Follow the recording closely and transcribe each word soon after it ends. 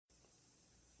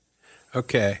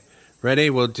Okay. Ready?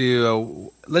 Let's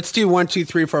do 1, 2,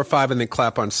 3, 4, 5, and then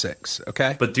clap on 6.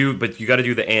 Okay. But you got to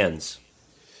do the ands.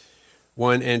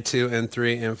 1 and 2 and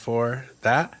 3 and 4.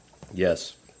 That.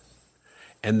 Yes.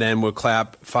 And then we'll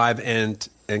clap 5 and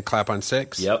clap on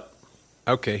 6. Yep.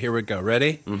 Okay. Here we go.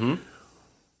 Ready? Mm-hmm.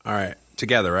 All right.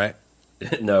 Together, right?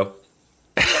 No.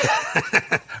 All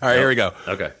right. Here we go.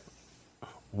 Okay.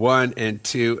 1 and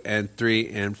 2 and 3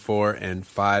 and 4 and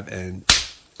 5 and.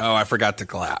 Oh, I forgot to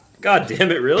clap. God damn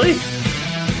it! Really?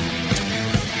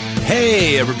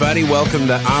 Hey, everybody. Welcome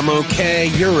to I'm Okay,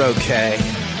 You're Okay.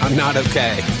 I'm not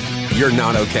okay. You're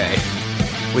not okay.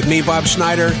 With me, Bob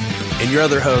Schneider, and your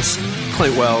other host,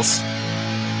 Clint Wells.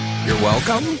 You're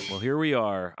welcome. Well, here we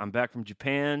are. I'm back from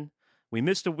Japan. We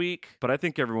missed a week, but I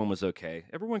think everyone was okay.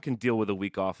 Everyone can deal with a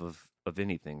week off of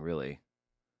anything, really.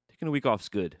 Taking a week off's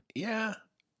good. Yeah,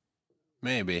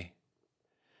 maybe.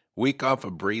 Week off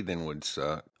of breathing would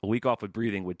suck. A week off of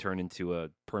breathing would turn into a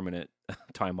permanent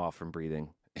time off from breathing.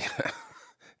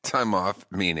 Time off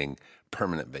meaning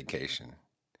permanent vacation.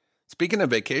 Speaking of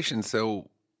vacation, so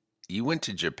you went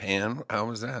to Japan. How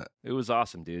was that? It was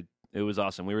awesome, dude. It was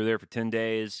awesome. We were there for 10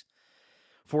 days,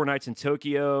 4 nights in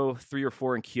Tokyo, 3 or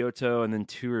 4 in Kyoto, and then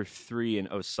 2 or 3 in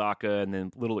Osaka, and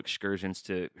then little excursions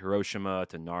to Hiroshima,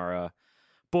 to Nara,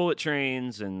 bullet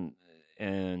trains and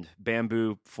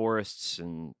bamboo forests.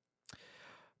 And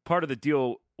part of the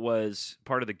deal was,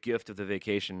 part of the gift of the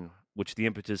vacation, which the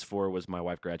impetus for was my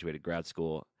wife graduated grad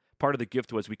school. Part of the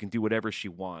gift was we can do whatever she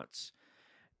wants.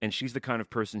 And she's the kind of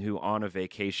person who on a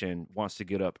vacation wants to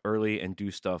get up early and do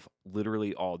stuff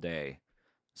literally all day.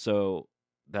 So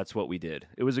that's what we did.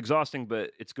 It was exhausting,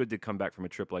 but it's good to come back from a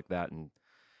trip like that and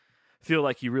feel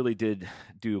like you really did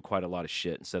do quite a lot of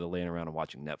shit instead of laying around and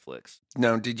watching Netflix.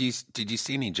 Now, did you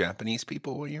see any Japanese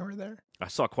people when you were there? I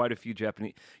saw quite a few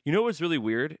Japanese. You know what's really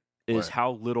weird is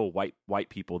how little white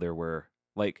people there were.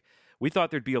 Like, we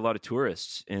thought there'd be a lot of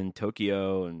tourists in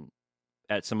Tokyo and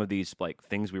at some of these like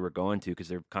things we were going to because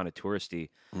they're kind of touristy.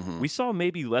 Mm-hmm. We saw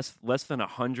maybe less than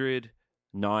 100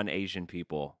 non-Asian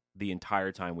people the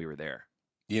entire time we were there.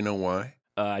 You know why?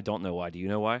 I don't know why. Do you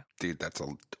know why? Dude, that's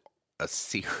a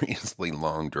seriously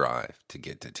long drive to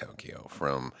get to Tokyo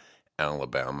from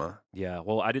Alabama. Yeah,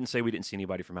 well, I didn't say we didn't see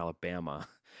anybody from Alabama.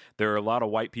 There are a lot of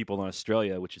white people in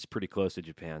Australia, which is pretty close to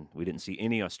Japan. We didn't see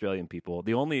any Australian people.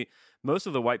 Most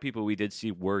of the white people we did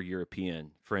see were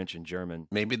European, French, and German.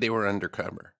 Maybe they were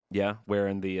undercover. Yeah,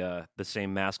 wearing the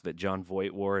same mask that John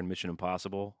Voight wore in Mission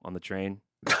Impossible on the train.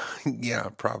 Yeah,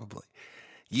 probably.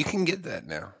 You can get that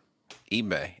now.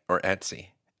 eBay or Etsy.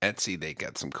 Etsy, they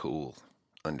got some cool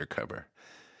undercover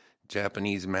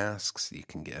Japanese masks you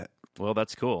can get. Well,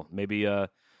 that's cool. Maybe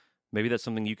that's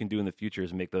something you can do in the future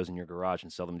is make those in your garage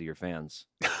and sell them to your fans.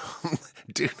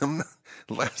 Dude,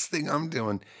 last thing I'm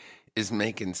doing is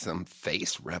making some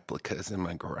face replicas in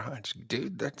my garage.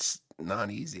 Dude, that's not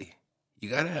easy. You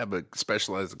got to have a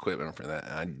specialized equipment for that.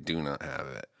 I do not have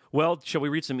it. Well, shall we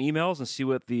read some emails and see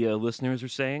what the listeners are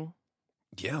saying?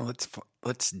 Yeah,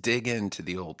 let's dig into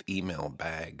the old email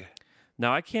bag.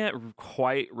 Now, I can't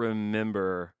quite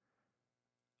remember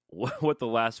what the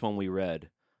last one we read.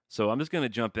 So I'm just going to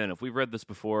jump in. If we've read this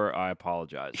before, I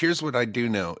apologize. Here's what I do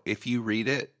know. If you read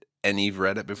it and you've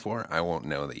read it before, I won't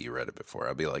know that you read it before.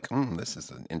 I'll be like, this is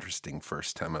an interesting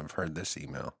first time I've heard this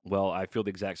email. Well, I feel the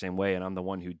exact same way, and I'm the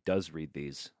one who does read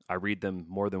these. I read them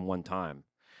more than one time,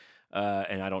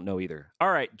 and I don't know either.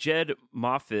 All right, Jed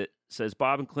Moffitt says,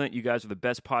 Bob and Clint, you guys are the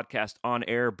best podcast on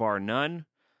air, bar none.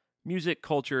 Music,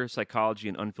 culture, psychology,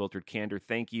 and unfiltered candor.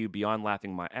 Thank you. Beyond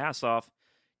laughing my ass off,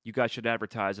 you guys should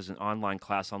advertise as an online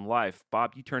class on life.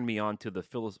 Bob, you turned me on to the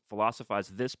Philosophize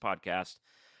This podcast.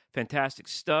 Fantastic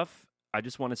stuff. I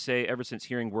just want to say, ever since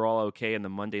hearing We're All Okay in the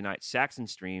Monday Night Saxon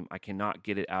stream, I cannot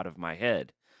get it out of my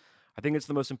head. I think it's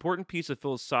the most important piece of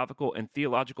philosophical and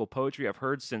theological poetry I've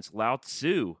heard since Lao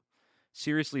Tzu.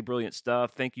 Seriously brilliant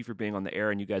stuff. Thank you for being on the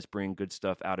air, and you guys bring good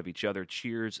stuff out of each other.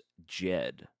 Cheers,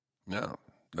 Jed. No,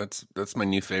 that's my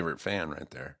new favorite fan right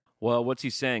there. Well, what's he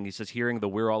saying? He says, hearing the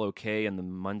We're All Okay in the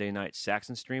Monday Night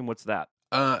Saxon stream. What's that?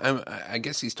 I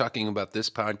guess he's talking about this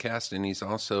podcast, and he's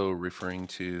also referring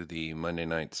to the Monday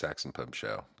Night Saxon Pub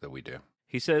show that we do.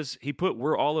 He says he put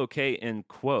We're All Okay in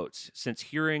quotes, since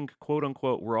hearing,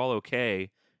 quote-unquote, We're All Okay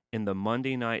in the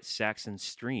Monday Night Saxon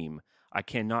stream, I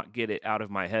cannot get it out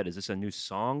of my head. Is this a new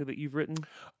song that you've written?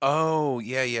 Oh,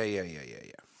 yeah.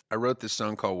 I wrote this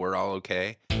song called We're All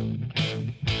Okay.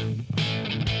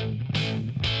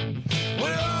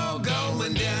 We're all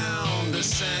going down the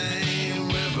same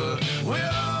river.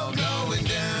 We're all going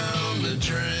down the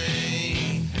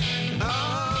drain. All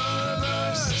of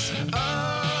us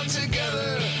all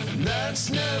together. That's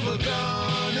never never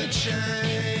gonna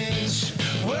change.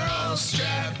 We're all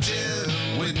strapped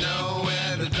in with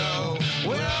nowhere to go.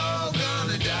 We're all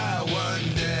gonna die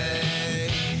one day.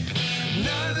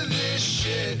 None of this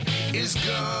shit is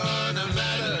gonna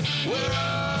matter. We're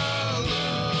all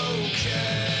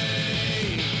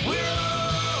okay. We're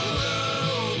all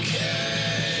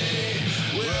okay.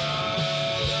 We're all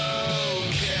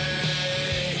okay.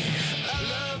 I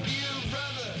love you,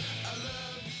 brother. I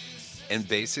love you. And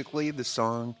basically, the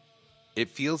song, it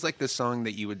feels like the song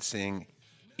that you would sing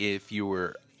if you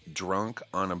were drunk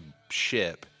on a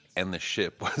ship and the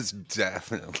ship was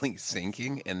definitely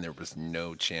sinking and there was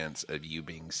no chance of you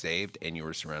being saved and you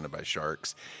were surrounded by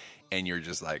sharks and you're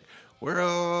just like, we're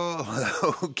all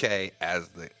okay, as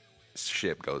the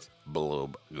ship goes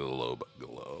globe, globe,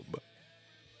 globe.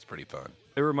 It's pretty fun.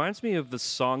 It reminds me of the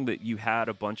song that you had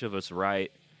a bunch of us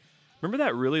write. Remember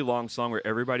that really long song where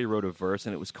everybody wrote a verse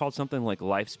and it was called something like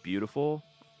Life's Beautiful?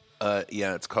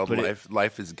 Yeah, it's called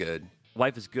Life is Good.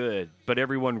 Life is Good, but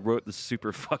everyone wrote the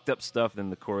super fucked up stuff,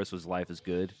 and the chorus was Life is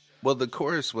Good. Well, the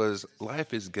chorus was,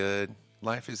 life is good,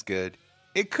 life is good.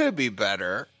 It could be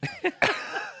better.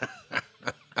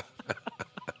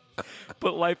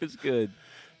 But life is good.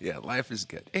 Yeah, life is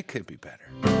good. It could be better.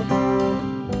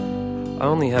 I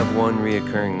only have one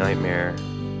reoccurring nightmare,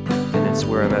 and it's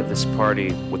where I'm at this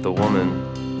party with a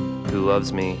woman who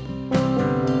loves me.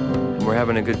 And we're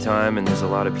having a good time, and there's a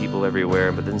lot of people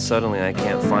everywhere, but then suddenly I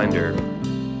can't find her.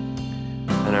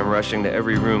 And I'm rushing to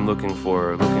every room looking for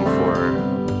her.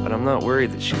 But I'm not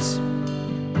worried that she's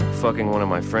fucking one of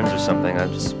my friends or something.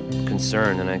 I'm just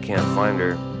concerned, and I can't find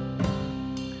her.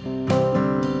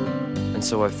 And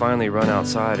so I finally run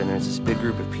outside, and there's this big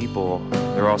group of people.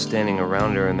 They're all standing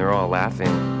around her, and they're all laughing.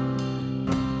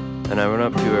 And I run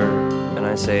up to her, and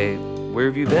I say, "Where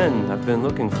have you been? I've been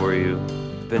looking for you.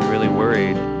 I've been really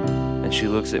worried." And she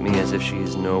looks at me as if she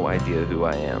has no idea who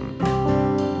I am.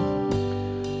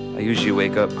 I usually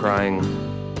wake up crying,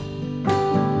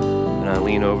 and I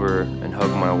lean over and hug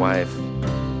my wife,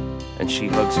 and she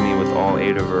hugs me with all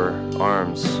 8 of her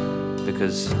arms,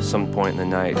 because some point in the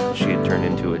night she had turned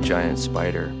into a giant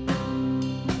spider.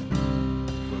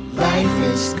 Life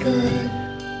is good.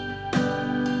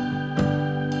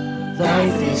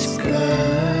 Life is good.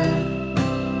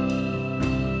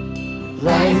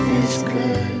 Life is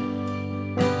good.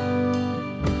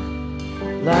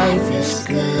 Life is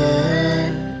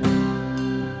good.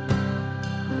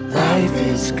 Life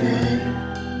is good.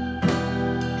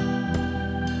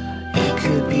 It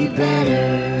could be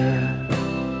better.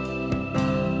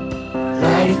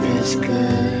 Life is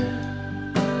good.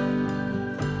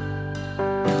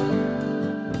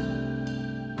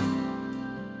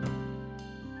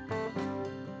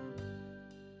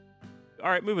 All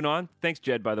right, moving on. Thanks,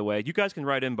 Jed, by the way. You guys can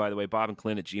write in, by the way,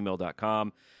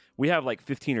 bobandclint@gmail.com. We have like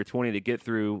 15 or 20 to get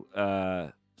through,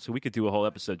 so we could do a whole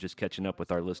episode just catching up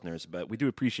with our listeners. But we do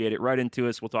appreciate it. Write into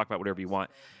us. We'll talk about whatever you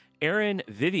want. Aaron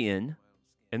Vivian,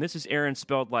 and this is Aaron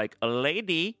spelled like a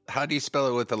lady. How do you spell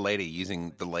it with a lady?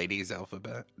 Using the ladies'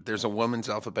 alphabet? There's a woman's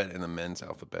alphabet and a men's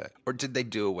alphabet. Or did they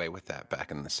do away with that back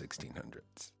in the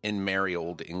 1600s? In merry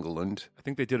old England? I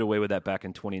think they did away with that back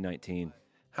in 2019.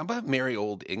 How about merry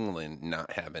old England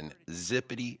not having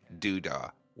zippity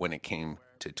doodah when it came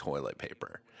to toilet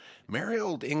paper? Merry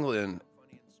old England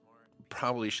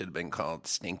probably should have been called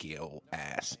stinky old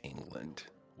ass England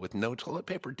with no toilet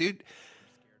paper. Dude,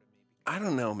 I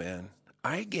don't know, man.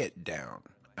 I get down.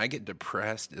 I get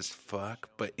depressed as fuck.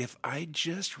 But if I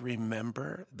just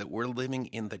remember that we're living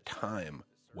in the time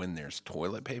when there's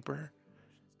toilet paper,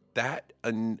 that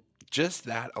just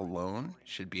that alone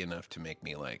should be enough to make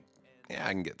me like, yeah,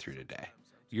 I can get through today.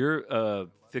 Your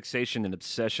fixation and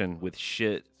obsession with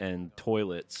shit and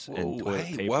toilets and toilet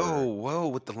paper whoa,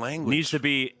 with the language.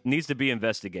 needs to be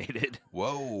investigated.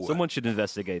 Whoa. Someone should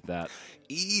investigate that.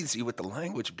 Easy with the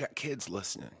language. We've got kids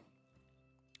listening.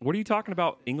 What are you talking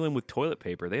about, England with toilet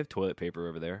paper? They have toilet paper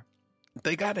over there.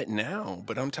 They got it now,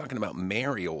 but I'm talking about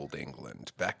merry old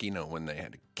England. Back, when they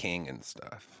had a king and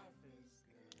stuff.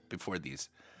 Before these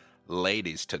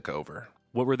ladies took over.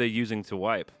 What were they using to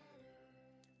wipe?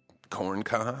 Corn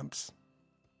cobs.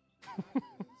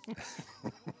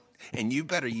 And you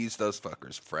better use those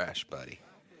fuckers fresh, buddy.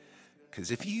 Because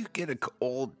if you get an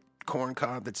old corn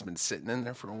cob that's been sitting in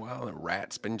there for a while, a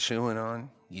rat's been chewing on,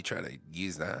 you try to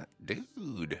use that, dude,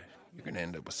 you're going to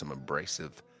end up with some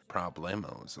abrasive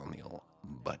problemos on the old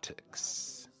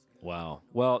buttocks. Wow.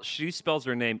 Well, she spells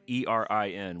her name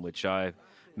Erin, which I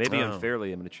maybe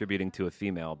unfairly am attributing to a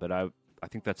female, but I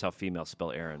think that's how females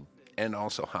spell Aaron. And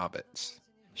also hobbits.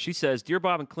 She says, "Dear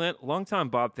Bob and Clint, longtime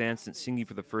Bob fan since seeing you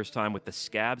for the first time with the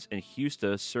Scabs and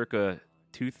Husta circa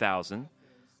 2000.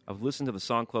 I've listened to the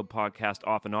Song Club podcast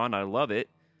off and on. I love it.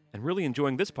 And really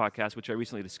enjoying this podcast, which I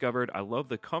recently discovered. I love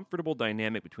the comfortable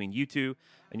dynamic between you two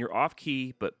and your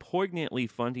off-key but poignantly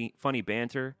funny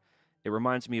banter. It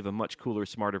reminds me of a much cooler,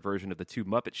 smarter version of the two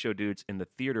Muppet Show dudes in the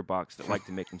theater box that like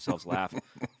to make themselves laugh.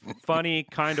 Funny,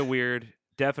 kind of weird,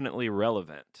 definitely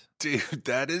relevant. Dude,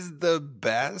 that is the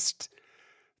best.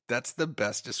 That's the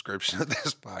best description of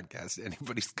this podcast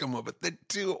anybody's come up with. The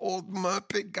two old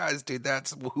Muppet guys, dude.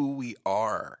 That's who we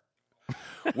are.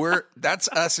 That's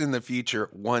us in the future,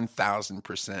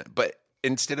 1,000%. But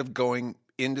instead of going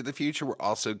into the future, we're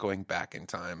also going back in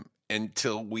time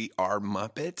until we are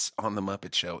Muppets on the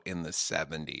Muppet Show in the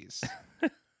 70s.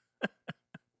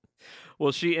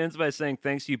 Well, she ends by saying,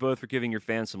 thanks to you both for giving your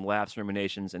fans some laughs,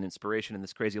 ruminations, and inspiration in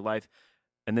this crazy life.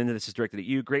 And then this is directed at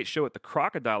you. Great show at the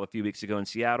Crocodile a few weeks ago in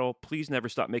Seattle. Please never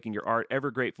stop making your art. Ever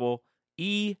grateful.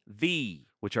 EV,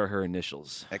 which are her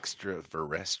initials.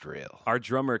 Extraterrestrial. Our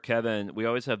drummer, Kevin, we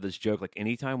always have this joke, like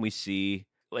anytime we see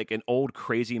like an old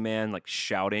crazy man like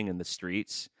shouting in the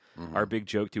streets, our big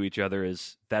joke to each other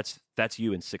is that's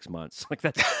you in 6 months. Like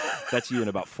that's you in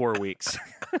about 4 weeks.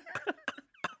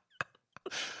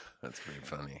 That's pretty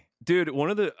funny. Dude, I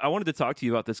wanted to talk to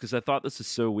you about this because I thought this is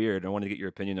so weird. I wanted to get your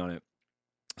opinion on it.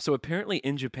 So apparently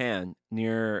in Japan,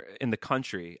 in the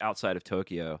country outside of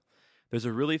Tokyo, there's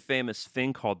a really famous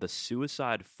thing called the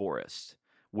Suicide Forest,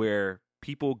 where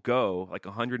people go, like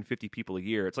 150 people a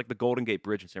year. It's like the Golden Gate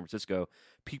Bridge in San Francisco.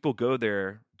 People go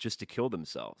there just to kill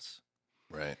themselves.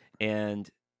 Right. And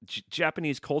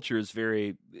Japanese culture is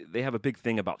they have a big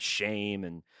thing about shame,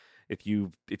 and if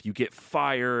you get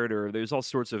fired, or there's all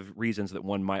sorts of reasons that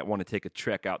one might want to take a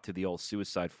trek out to the old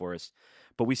Suicide Forest.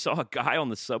 But we saw a guy on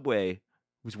the subway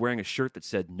who was wearing a shirt that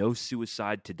said "No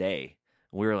suicide today."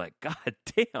 And we were like, God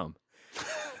damn.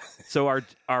 So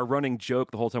our running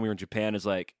joke the whole time we were in Japan is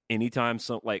like, anytime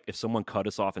if someone cut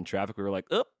us off in traffic, we were like,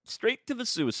 up, straight to the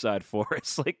Suicide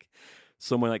Forest. Like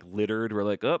someone like littered, we're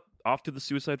like, up, off to the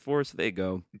Suicide Forest they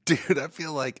go. Dude, I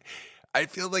feel like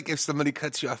if somebody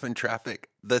cuts you off in traffic,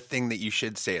 the thing that you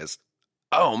should say is,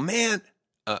 oh man,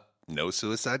 no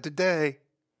suicide today.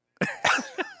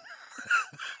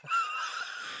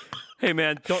 Hey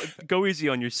man, don't go easy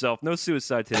on yourself. No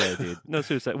suicide today, dude. No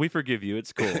suicide. We forgive you.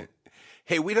 It's cool.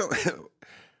 Hey, we don't.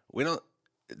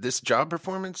 This job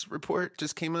performance report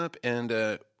just came up,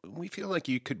 and we feel like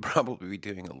you could probably be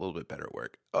doing a little bit better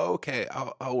work. Okay,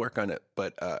 I'll work on it,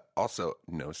 but also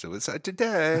no suicide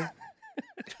today.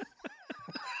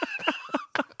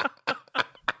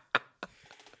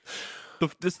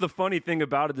 The funny thing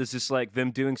about it is just like them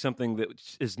doing something that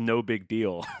is no big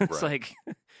deal. It's Right. like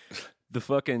the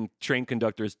fucking train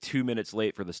conductor is 2 minutes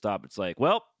late for the stop. It's like,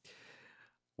 well,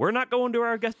 we're not going to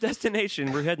our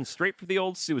destination. We're heading straight for the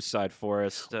old Suicide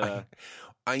Forest.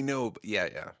 I know, but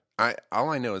yeah. All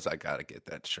I know is I gotta get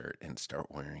that shirt and start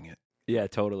wearing it. Yeah,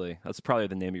 totally. That's probably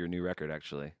the name of your new record,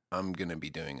 actually. I'm gonna be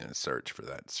doing a search for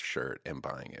that shirt and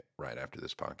buying it right after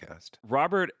this podcast.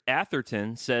 Robert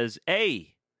Atherton says,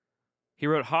 hey, he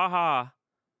wrote, haha,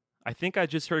 I think I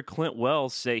just heard Clint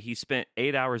Wells say he spent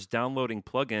 8 hours downloading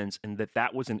plugins and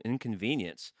that was an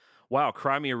inconvenience. Wow,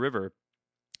 cry me a river.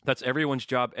 That's everyone's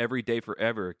job every day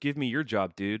forever. Give me your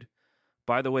job, dude.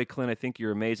 By the way, Clint, I think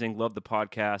you're amazing. Love the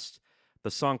podcast.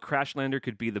 The song Crashlander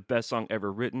could be the best song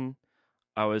ever written.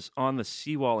 I was on the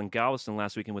seawall in Galveston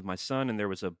last weekend with my son, and there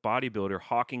was a bodybuilder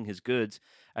hawking his goods.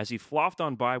 As he flopped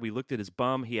on by, we looked at his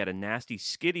bum. He had a nasty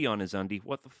skitty on his undie.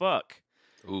 What the fuck?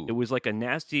 Ooh. It was like a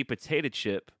nasty potato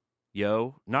chip,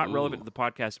 yo. Not Ooh. relevant to the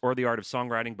podcast or the art of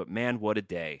songwriting, but man, what a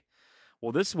day.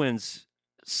 Well, this wins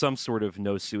some sort of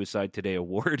No Suicide Today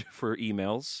award for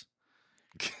emails.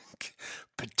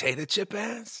 Potato chip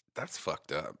ass? That's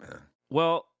fucked up, man.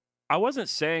 Well, I wasn't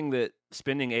saying that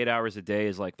spending 8 hours a day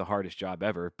is like the hardest job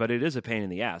ever, but it is a pain in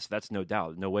the ass. That's no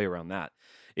doubt. No way around that.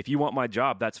 If you want my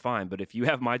job, that's fine. But if you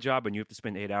have my job and you have to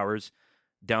spend 8 hours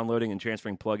downloading and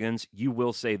transferring plugins, you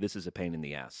will say this is a pain in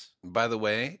the ass. By the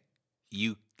way,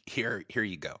 here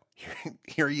you go.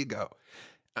 Here you go.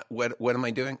 What am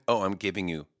I doing? Oh, I'm giving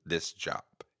you this job.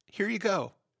 Here you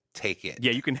go. Take it.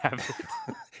 Yeah, you can have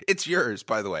it. It's yours,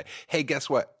 by the way. Hey, guess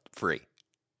what? Free.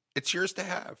 It's yours to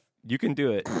have. You can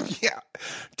do it. Yeah.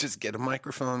 Just get a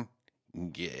microphone,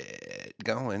 get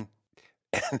going.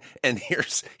 And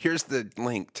here's the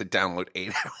link to download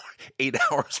 8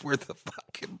 hours worth of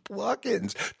fucking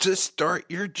plugins to start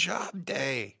your job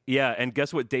day. Yeah, and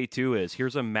guess what day 2 is?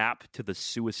 Here's a map to the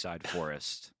Suicide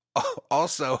Forest.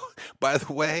 Also, by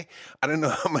the way, I don't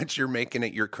know how much you're making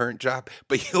at your current job,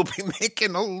 but you'll be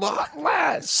making a lot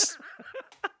less.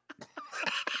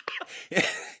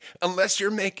 Unless you're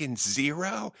making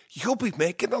zero, you'll be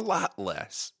making a lot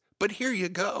less. but here you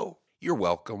go. You're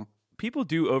welcome. People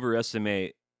do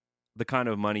overestimate the kind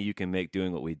of money you can make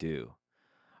doing what we do.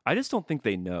 I just don't think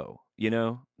they know,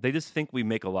 They just think we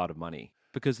make a lot of money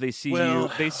because they see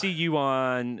you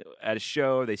on at a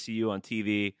show, they see you on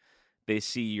TV, they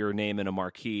see your name in a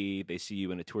marquee, they see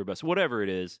you in a tour bus, whatever it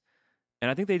is.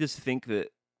 And I think they just think that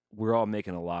we're all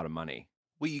making a lot of money.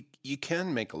 Well, you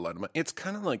can make a lot of money. It's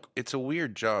kind of like, it's a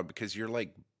weird job because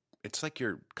it's like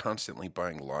you're constantly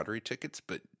buying lottery tickets,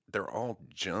 but they're all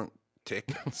junk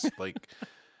tickets. Like,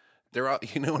 they're all,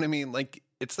 you know what I mean? Like,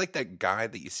 it's like that guy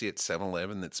that you see at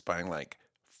 7-Eleven that's buying like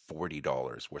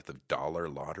 $40 worth of dollar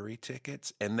lottery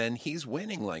tickets. And then he's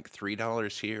winning like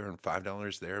 $3 here and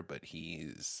 $5 there, but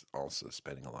he's also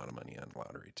spending a lot of money on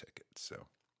lottery tickets. So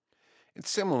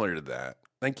it's similar to that.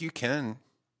 Like, you can,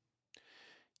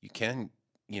 you can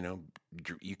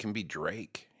be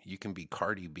Drake, you can be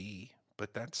Cardi B,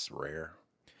 but that's rare.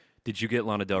 Did you get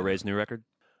Lana Del Rey's new record?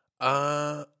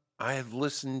 I have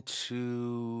listened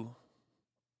to.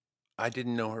 I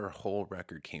didn't know her whole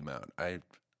record came out. I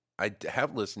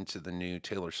have listened to the new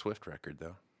Taylor Swift record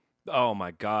though. Oh my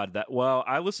God!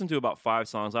 I listened to about 5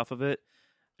 songs off of it.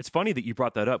 It's funny that you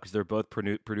brought that up because they're both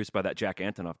produced by that Jack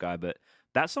Antonoff guy. But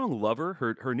that song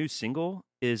 "Lover," her new single,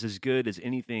 is as good as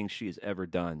anything she has ever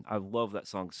done. I love that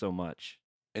song so much.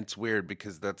 It's weird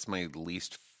because that's my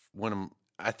least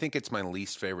I think it's my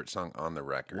least favorite song on the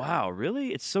record. Wow,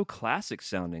 really? It's so classic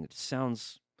sounding. It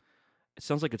sounds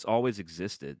like it's always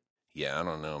existed. Yeah, I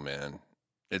don't know, man.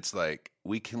 It's like,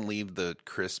 we can leave the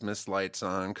Christmas lights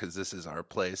on because this is our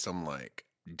place. I'm like,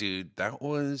 dude, that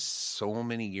was so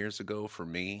many years ago for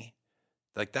me.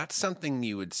 Like, that's something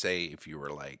you would say if you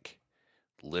were like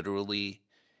literally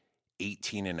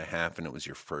 18 and a half and it was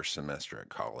your first semester at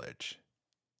college.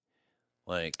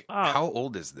 Like, how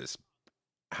old is this?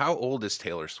 How old is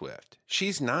Taylor Swift?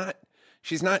 She's not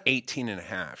 18 and a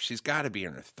half. She's got to be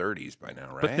in her 30s by now,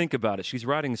 right? But think about it. She's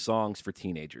writing songs for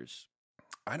teenagers.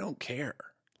 I don't care.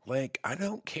 Like, I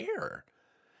don't care.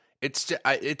 It's just,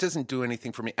 it doesn't do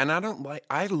anything for me. And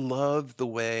I love the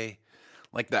way,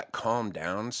 like that Calm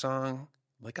Down song.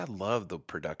 Like, I love the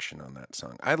production on that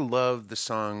song. I love the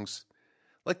songs.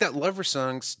 Like, that Lover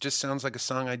song just sounds like a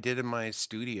song I did in my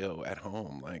studio at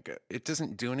home. Like, it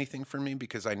doesn't do anything for me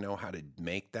because I know how to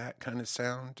make that kind of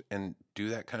sound and do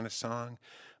that kind of song,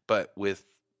 but with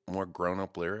more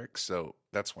grown-up lyrics. So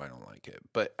that's why I don't like it.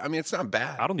 But, I mean, it's not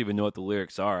bad. I don't even know what the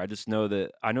lyrics are. I just know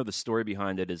that I know the story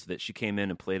behind it is that she came in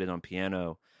and played it on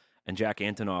piano, and Jack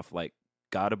Antonoff, like,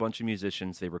 got a bunch of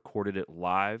musicians. They recorded it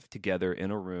live together in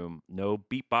a room. No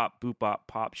beep bop, boop bop,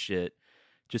 pop shit.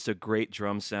 Just a great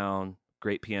drum sound.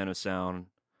 Great piano sound.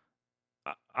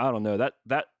 I don't know.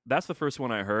 That's the first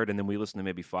one I heard, and then we listened to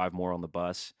maybe 5 more on the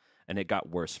bus, and it got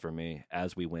worse for me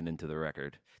as we went into the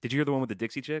record. Did you hear the one with the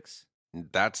Dixie Chicks?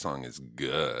 That song is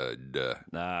good.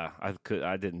 Nah,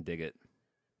 I didn't dig it.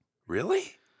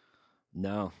 Really?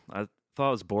 No, I thought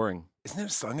it was boring. Isn't there a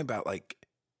song about like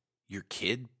your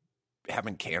kid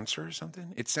having cancer or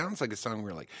something? It sounds like a song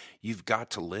where like, you've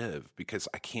got to live because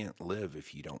I can't live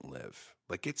if you don't live.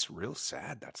 Like, it's real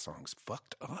sad. That song's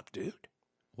fucked up, dude.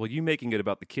 Well, you making it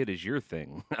about the kid is your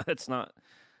thing. That's not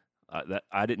that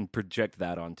I didn't project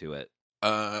that onto it.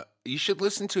 You should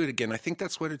listen to it again. I think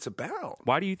that's what it's about.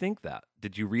 Why do you think that?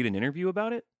 Did you read an interview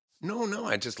about it? No,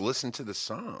 I just listened to the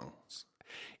songs.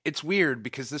 It's weird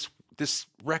because this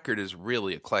record is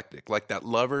really eclectic. Like that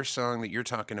Lover song that you're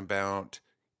talking about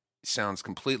sounds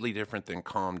completely different than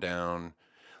Calm Down.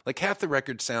 Like half the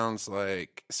record sounds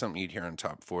like something you'd hear on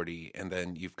Top 40, and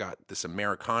then you've got this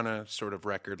Americana sort of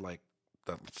record like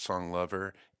the song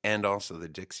Lover, and also the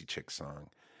Dixie Chick song.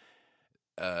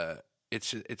 It's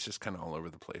just kind of all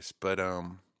over the place. But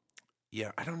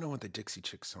yeah, I don't know what the Dixie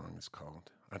Chick song is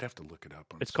called. I'd have to look it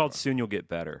up. It's called Soon You'll Get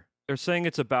Better. They're saying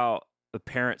it's about the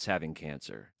parents having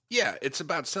cancer. Yeah, it's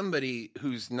about somebody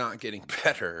who's not getting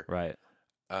better. Right.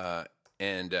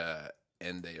 And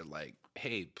they're like,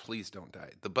 hey, please don't die.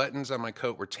 The buttons on my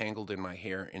coat were tangled in my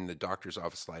hair in the doctor's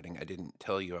office lighting. I didn't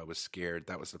tell you I was scared.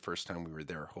 That was the first time we were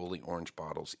there. Holy orange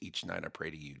bottles. Each night I pray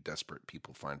to you. Desperate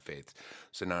people find faith.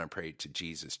 So now I pray to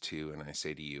Jesus too. And I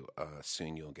say to you,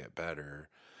 soon you'll get better.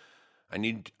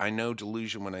 I know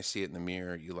delusion when I see it in the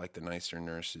mirror. You like the nicer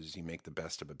nurses. You make the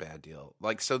best of a bad deal.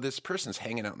 Like, so this person's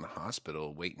hanging out in the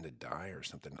hospital waiting to die or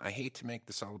something. I hate to make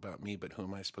this all about me, but who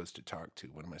am I supposed to talk to?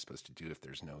 What am I supposed to do if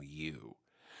there's no you?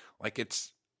 Like,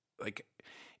 it's like,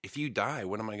 if you die,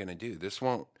 what am I going to do? This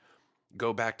won't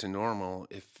go back to normal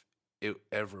if it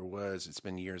ever was. It's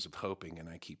been years of hoping, and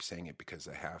I keep saying it because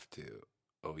I have to.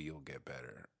 Oh, you'll get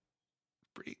better.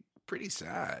 pretty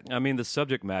sad. I mean, the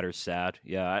subject matter's sad.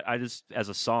 Yeah, I just, as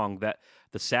a song, that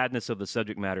the sadness of the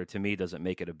subject matter to me doesn't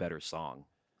make it a better song.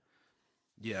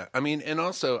 Yeah, I mean, and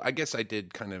also, I guess I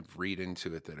did kind of read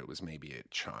into it that it was maybe a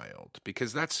child,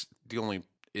 because that's the only.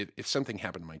 If something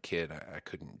happened to my kid, I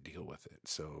couldn't deal with it.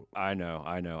 So I know.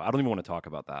 I don't even want to talk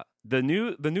about that. The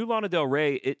new Lana Del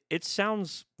Rey, it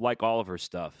sounds like all of her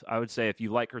stuff. I would say if you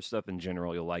like her stuff in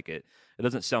general, you'll like it. It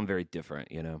doesn't sound very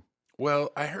different, you know.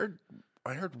 well, I heard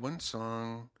one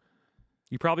song.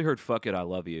 You probably heard "Fuck It, I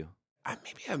Love You." I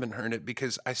maybe haven't heard it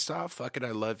because I saw "Fuck It,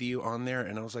 I Love You" on there,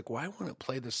 and I was like, why won't it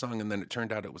play the song? And then it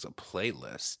turned out it was a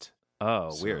playlist.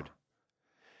 Oh, So, weird.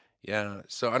 Yeah,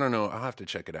 so I don't know. I'll have to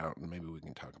check it out, and maybe we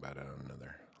can talk about it on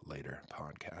another later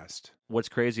podcast. What's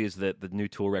crazy is that the new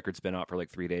Tool record's been out for like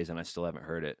 3 days, and I still haven't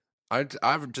heard it.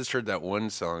 I've just heard that one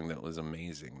song that was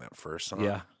amazing. That first song,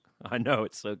 Yeah, I know,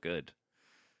 it's so good.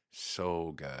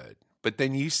 so good. But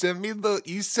then you sent me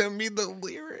the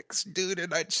lyrics, dude,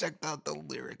 and I checked out the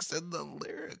lyrics, and the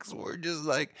lyrics were just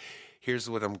like, here's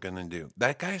what I'm gonna do.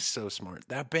 That guy's so smart.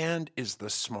 That band is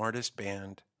the smartest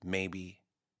band maybe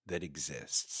that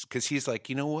exists. Because he's like,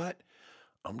 you know what?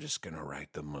 I'm just gonna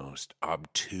write the most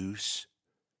obtuse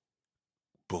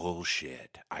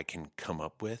bullshit I can come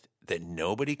up with that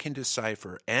nobody can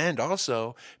decipher. And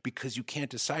also, because you can't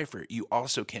decipher it, you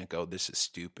also can't go, this is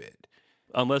stupid.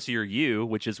 Unless you're you,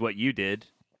 which is what you did.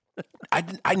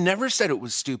 I never said it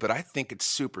was stupid. I think it's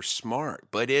super smart,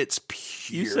 but it's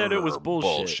pure You said it was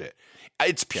bullshit.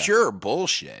 It's pure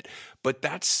bullshit, but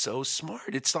that's so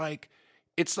smart. It's like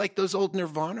those old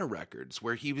Nirvana records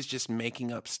where he was just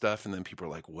making up stuff, and then people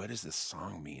are like, what does this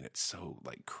song mean? It's so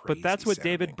like crazy. But that's what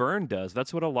sounding. David Byrne does.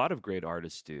 That's what a lot of great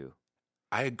artists do.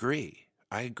 I agree.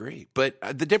 But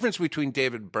the difference between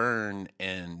David Byrne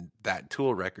and that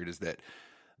Tool record is that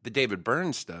the David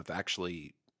Byrne stuff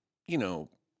actually, you know,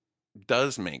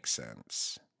 does make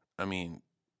sense. I mean,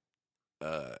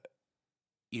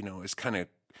 you know, it's kind of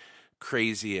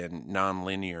crazy and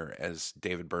nonlinear as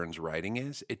David Byrne's writing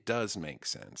is. It does make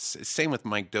sense. Same with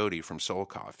Mike Doughty from Soul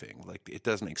Coughing. Like, it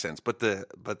does make sense. But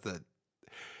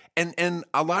and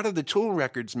a lot of the Tool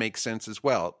records make sense as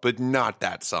well, but not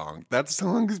that song. That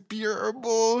song is pure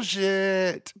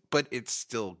bullshit, but it's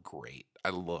still great. I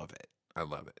love it.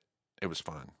 It was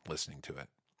fun listening to it,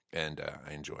 and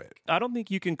I enjoy it. I don't think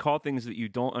you can call things that you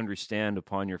don't understand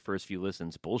upon your first few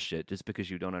listens bullshit just because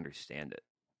you don't understand it.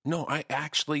 No, I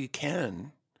actually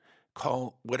can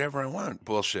call whatever I want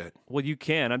bullshit. Well, you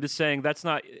can. I'm just saying it's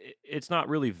not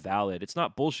really valid. It's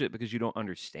not bullshit because you don't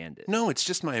understand it. No, it's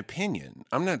just my opinion.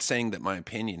 I'm not saying that my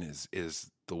opinion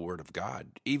is the word of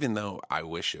God, even though I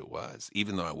wish it was.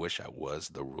 Even though I wish I was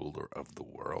the ruler of the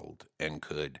world and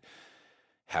could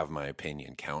have my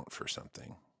opinion count for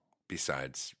something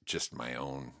besides just my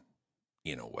own,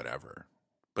 you know, whatever.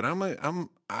 But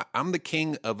I'm the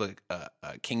king of a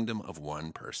kingdom of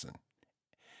one person,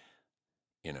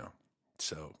 you know.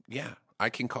 So yeah, I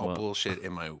can call bullshit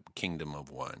in my kingdom of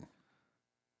one.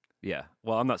 Yeah.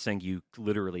 Well, I'm not saying you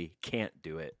literally can't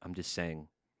do it. I'm just saying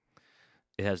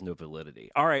it has no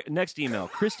validity. All right, next email,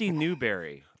 Christy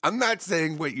Newberry. I'm not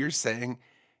saying what you're saying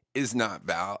is not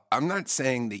valid. I'm not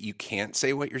saying that you can't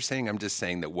say what you're saying. I'm just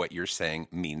saying that what you're saying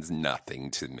means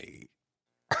nothing to me.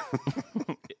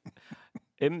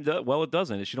 Well, it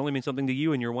doesn't. It should only mean something to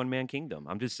you and your one-man kingdom.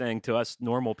 I'm just saying to us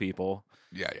normal people.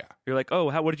 Yeah. You're like, oh,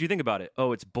 what did you think about it?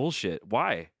 Oh, it's bullshit.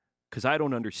 Why? Because I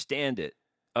don't understand it.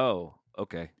 Oh,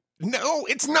 okay. No,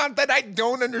 it's not that I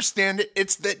don't understand it.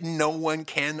 It's that no one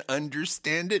can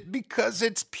understand it because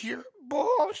it's pure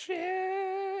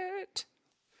bullshit.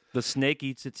 The snake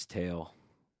eats its tail.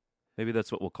 Maybe that's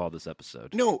what we'll call this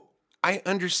episode. No, I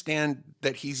understand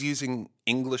that he's using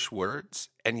English words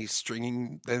and he's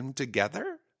stringing them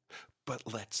together. But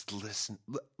let's listen.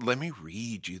 Let me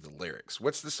read you the lyrics.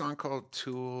 What's the song called?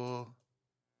 Tool?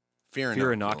 Fear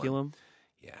Inoculum?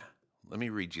 Yeah. Let me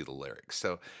read you the lyrics.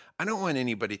 So I don't want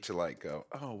anybody to like go,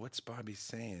 oh, what's Bobby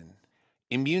saying?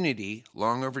 Immunity,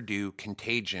 long overdue,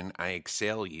 contagion, I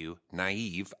exhale you.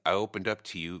 Naive, I opened up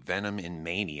to you. Venom in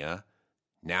mania.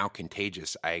 Now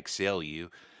contagious, I exhale you.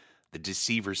 The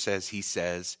deceiver says, he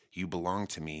says, you belong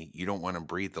to me. You don't want to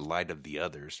breathe the light of the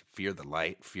others. Fear the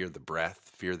light, fear the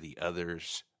breath, fear the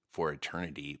others for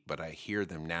eternity. But I hear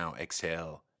them now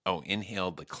exhale. Oh,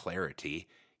 inhale the clarity.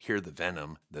 Hear the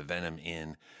venom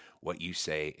in what you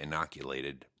say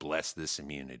inoculated. Bless this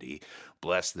immunity.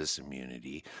 Bless this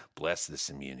immunity. Bless this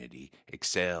immunity.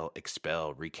 Exhale,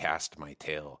 expel, recast my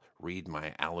tale. Read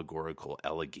my allegorical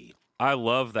elegy. I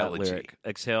love that Elegy. lyric.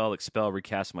 Exhale, expel,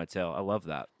 recast my tail. I love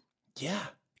that. Yeah,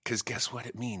 because guess what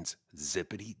it means?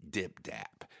 Zippity dip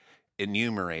dap.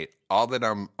 Enumerate all that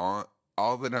I'm on,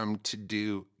 all that I'm to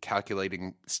do,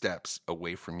 calculating steps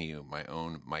away from you, my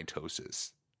own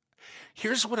mitosis.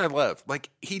 Here's what I love. Like,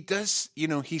 he does,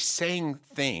 he's saying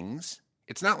things.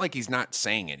 It's not like he's not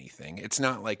saying anything. It's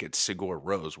not like it's Sigur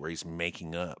Rós where he's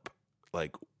making up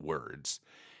like words.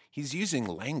 He's using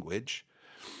language.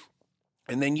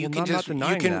 And then you Well, can I'm not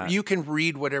denying that. you can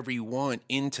read whatever you want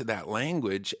into that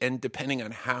language, and depending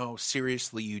on how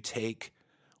seriously you take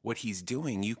what he's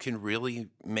doing, you can really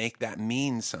make that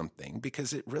mean something,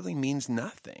 because it really means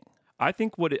nothing. I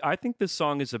think this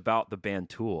song is about the band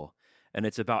Tool, and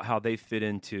it's about how they fit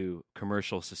into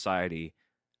commercial society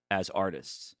as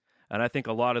artists. And I think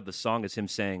a lot of the song is him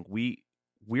saying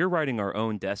we're writing our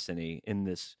own destiny in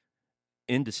this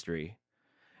industry,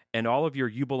 and all of your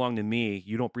 "you belong to me,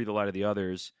 you don't breathe the light of the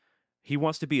others." He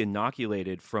wants to be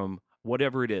inoculated from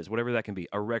whatever it is, whatever that can be,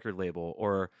 a record label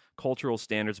or cultural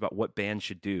standards about what bands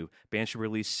should do. Bands should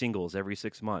release singles every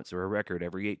 6 months or a record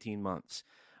every 18 months.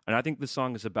 And I think this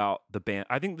song is about the band.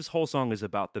 I think this whole song is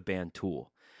about the band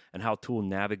Tool and how Tool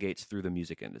navigates through the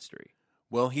music industry.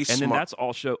 Well, he's And then smart. that's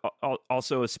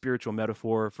also a spiritual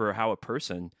metaphor for how a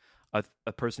person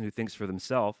who thinks for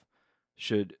themselves,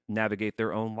 should navigate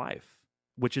their own life,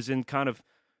 which is in kind of,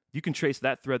 you can trace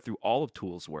that thread through all of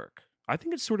Tool's work. I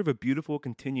think it's sort of a beautiful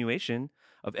continuation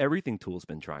of everything Tool's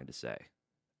been trying to say.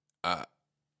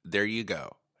 There you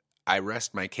go. I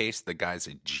rest my case. The guy's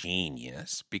a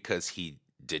genius because he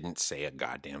didn't say a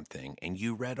goddamn thing, and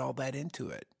you read all that into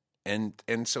it. And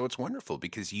so it's wonderful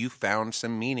because you found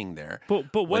some meaning there.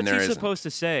 But when what's there he isn't. supposed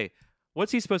to say?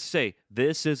 What's he supposed to say?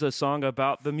 This is a song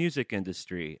about the music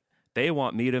industry. They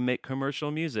want me to make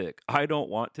commercial music. I don't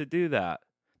want to do that.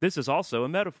 This is also a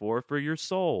metaphor for your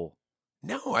soul.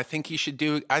 No, I think he should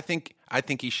do. I think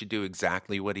he should do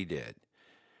exactly what he did,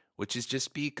 which is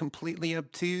just be completely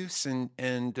obtuse and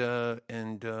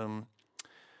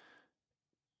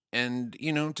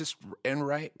just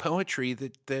write poetry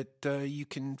that you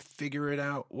can figure it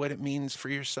out what it means for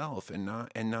yourself and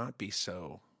not be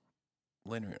so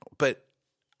linear. But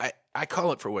I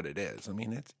call it for what it is. I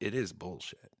mean, it is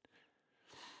bullshit.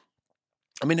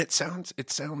 I mean, it sounds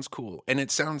cool, and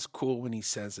it sounds cool when he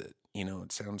says it.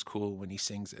 It sounds cool when he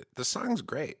sings it. The song's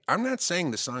great. I'm not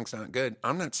saying the song's not good.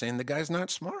 I'm not saying the guy's not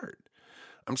smart.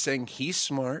 I'm saying he's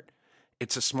smart.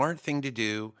 It's a smart thing to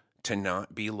do to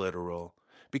not be literal.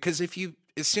 Because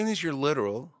as soon as you're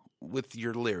literal with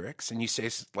your lyrics and you say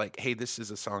like, hey, this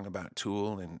is a song about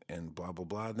Tool and blah, blah,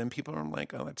 blah, then people are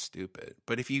like, oh, that's stupid.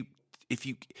 But if you,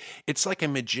 it's like a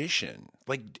magician.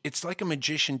 Like, it's like a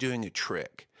magician doing a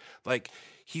trick. Like,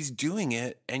 he's doing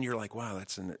it, and you're like, wow,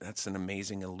 that's an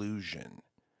amazing illusion.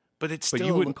 But it's still. But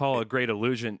you wouldn't call a great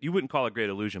illusion. You wouldn't call a great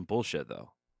illusion bullshit,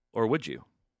 though, or would you?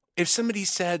 If somebody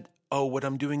said, "Oh, what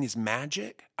I'm doing is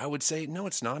magic," I would say, "No,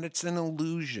 it's not. It's an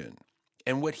illusion."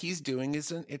 And what he's doing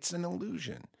it's an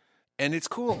illusion, and it's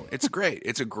cool. It's great.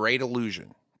 It's a great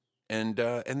illusion, and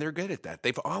they're good at that.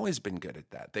 They've always been good at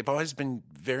that. They've always been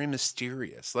very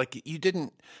mysterious. Like they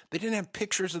didn't have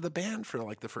pictures of the band for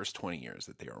like the first 20 years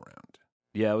that they were around.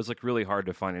 Yeah, it was like really hard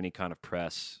to find any kind of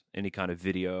press, any kind of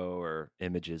video or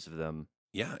images of them.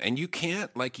 Yeah, and you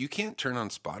can't turn on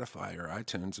Spotify or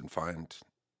iTunes and find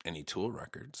any Tool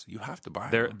records. You have to buy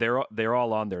them. They're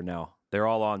all on there now. They're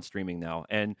all on streaming now.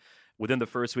 And within the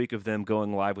first week of them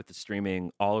going live with the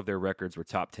streaming, all of their records were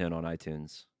top 10 on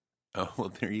iTunes. Oh, well,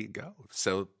 there you go.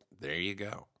 So there you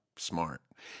go. Smart.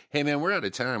 Hey, man, we're out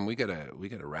of time. We gotta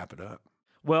wrap it up.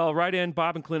 Well, write in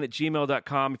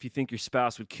bobandclint@gmail.com if you think your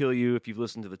spouse would kill you if you've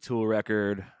listened to the Tool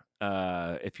record.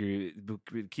 If you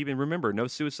remember, no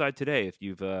suicide today. If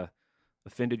you've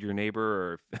offended your neighbor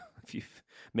or if you've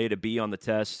made a B on the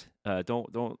test,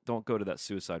 don't go to that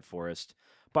suicide forest.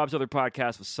 Bob's other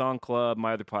podcast was Song Club.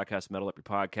 My other podcast, Metal Up Your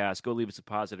Podcast. Go leave us a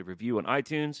positive review on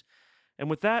iTunes.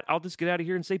 And with that, I'll just get out of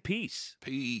here and say peace.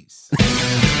 Peace.